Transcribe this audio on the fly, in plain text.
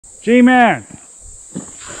G-mann!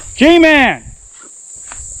 G-mann!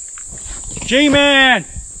 G-mann!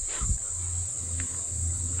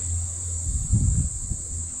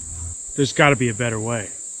 There's got to be a better way.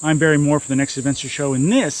 I'm Barry Moore for the Next Adventure Show,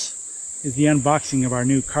 and this is the unboxing of our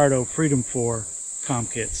new Cardo Freecom 4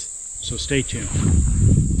 comm kits. So stay tuned.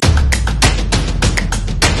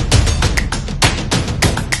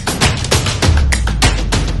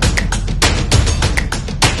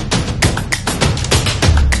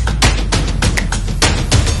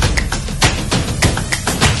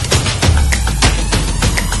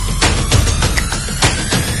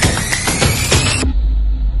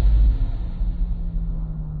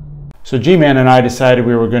 So G-mann and I decided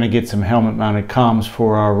we were going to get some helmet mounted comms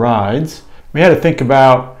for our rides. We had to think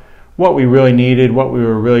about what we really needed, what we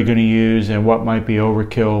were really going to use, and what might be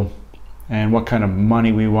overkill, and what kind of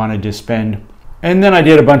money we wanted to spend. And then I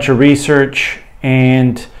did a bunch of research,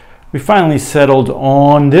 and we finally settled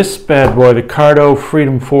on this bad boy, the Cardo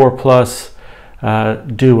Freecom 4 Plus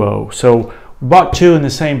Duo. So we bought two in the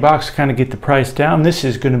same box to kind of get the price down. This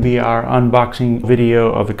is going to be our unboxing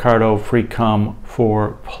video of the Cardo Freecom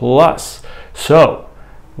 4 Plus. So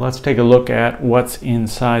let's take a look at what's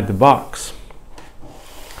inside the box.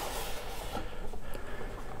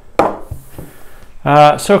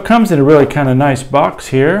 So it comes in a really kind of nice box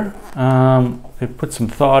here. They put some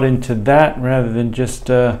thought into that rather than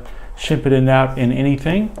just shipping it out in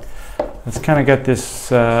anything. It's kind of got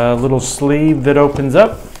this little sleeve that opens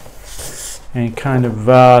up, and kind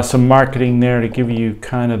of some marketing there to give you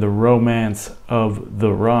kind of the romance of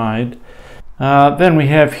the ride. Then we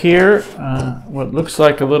have here what looks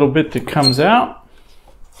like a little bit that comes out,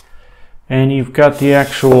 and you've got the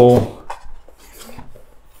actual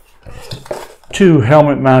two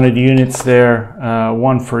helmet mounted units there,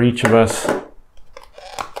 one for each of us,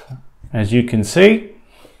 as you can see.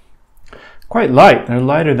 Quite light. They're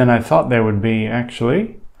lighter than I thought they would be,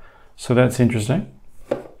 actually, so that's interesting.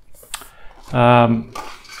 Got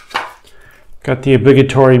the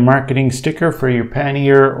obligatory marketing sticker for your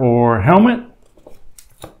pannier or helmet.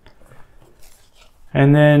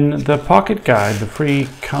 And then the pocket guide, the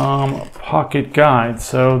Freecom pocket guide.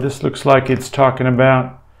 So this looks like it's talking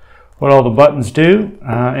about what all the buttons do.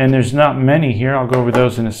 And there's not many here. I'll go over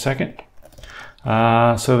those in a second.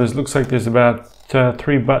 So this looks like there's about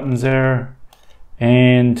 3 buttons there.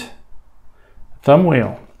 And a thumb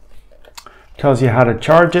wheel. Tells you how to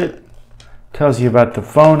charge it. Tells you about the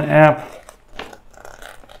phone app.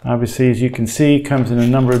 Obviously, as you can see, it comes in a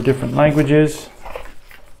number of different languages.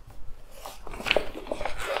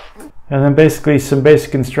 And then basically some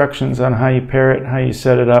basic instructions on how you pair it, how you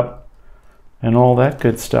set it up, and all that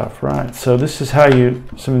good stuff. Right, so this is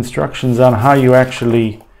some instructions on how you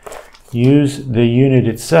actually use the unit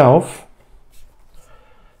itself.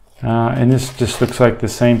 And this just looks like the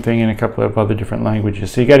same thing in a couple of other different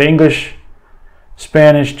languages. So you got English,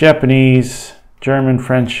 Spanish, Japanese, German,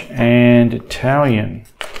 French, and Italian.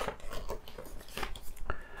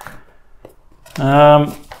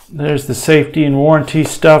 There's the safety and warranty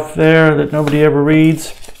stuff there that nobody ever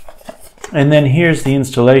reads. And then here's the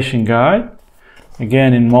installation guide,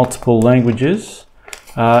 again in multiple languages.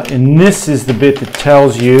 And this is the bit that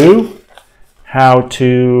tells you how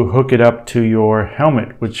to hook it up to your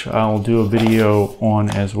helmet, which I'll do a video on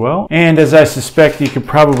as well. And as I suspect, you could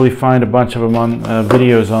probably find a bunch of them on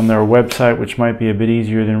videos on their website, which might be a bit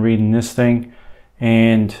easier than reading this thing,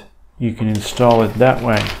 and you can install it that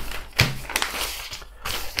way.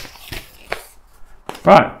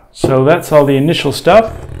 Right, so that's all the initial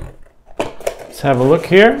stuff. Let's have a look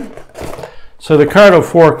here. So the Cardo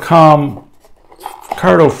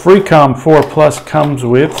Freecom 4 Plus comes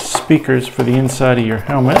with speakers for the inside of your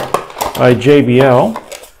helmet by JBL.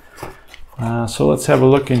 So let's have a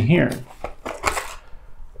look in here.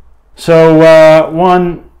 So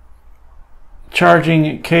one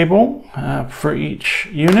charging cable for each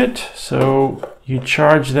unit. So you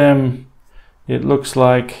charge them, it looks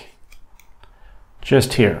like,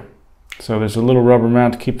 just here. So there's a little rubber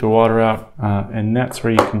mount to keep the water out, and that's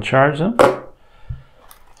where you can charge them.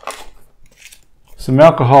 Some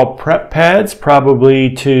alcohol prep pads,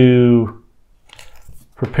 probably to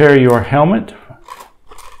prepare your helmet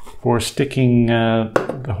for sticking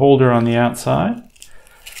the holder on the outside.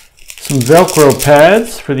 Some Velcro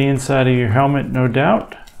pads for the inside of your helmet, no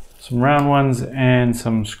doubt. Some round ones and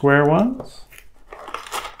some square ones.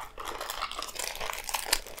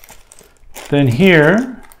 Then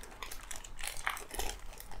here,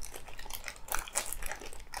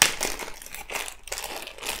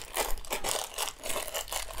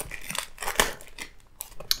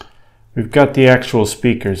 we've got the actual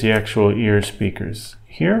speakers, the actual ear speakers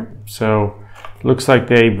here. So Looks like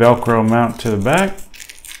they Velcro mount to the back.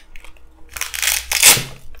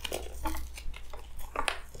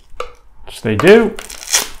 Which they do.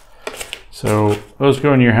 So those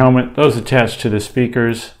go in your helmet. Those attach to the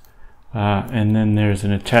speakers. And then there's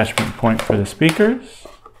an attachment point for the speakers.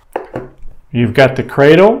 You've got the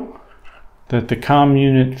cradle that the comm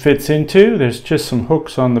unit fits into. There's just some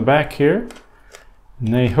hooks on the back here.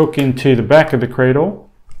 And they hook into the back of the cradle.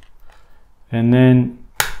 And then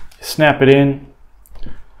snap it in.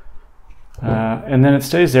 And then it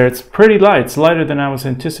stays there. It's pretty light. It's lighter than I was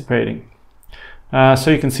anticipating. So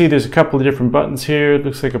you can see there's a couple of different buttons here. It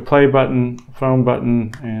looks like a play button, phone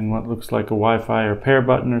button, and what looks like a Wi-Fi or pair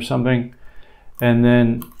button or something. And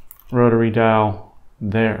then rotary dial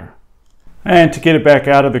there. And to get it back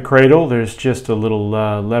out of the cradle, there's just a little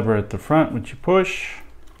lever at the front which you push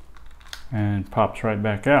and it pops right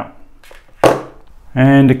back out.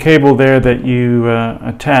 And a cable there that you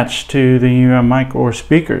attach to the mic or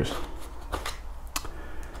speakers.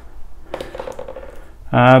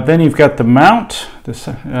 Then you've got the mount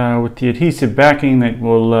with the adhesive backing that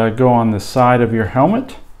will go on the side of your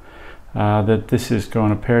helmet that this is going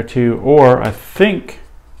to pair to, or I think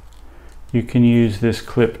you can use this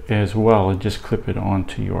clip as well and just clip it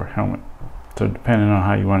onto your helmet. So depending on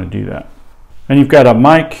how you want to do that. And you've got a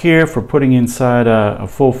mic here for putting inside a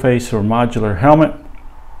full face or modular helmet.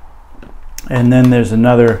 And then there's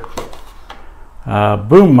another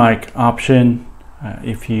boom mic option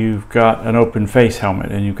if you've got an open face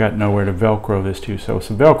helmet and you've got nowhere to Velcro this to. So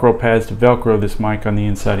some Velcro pads to Velcro this mic on the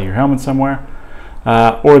inside of your helmet somewhere,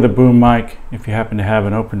 or the boom mic if you happen to have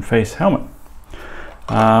an open face helmet.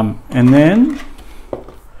 And then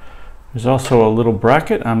there's also a little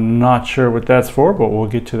bracket. I'm not sure what that's for, but we'll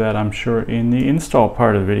get to that, I'm sure, in the install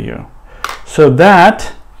part of the video. So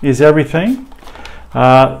that is everything.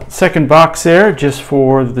 Second box there just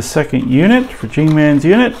for the second unit, for G-mann's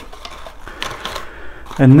unit.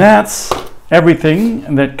 And that's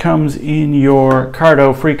everything that comes in your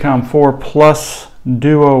Cardo Freecom 4 Plus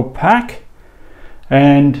Duo pack.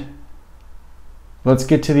 And let's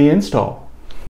get to the install.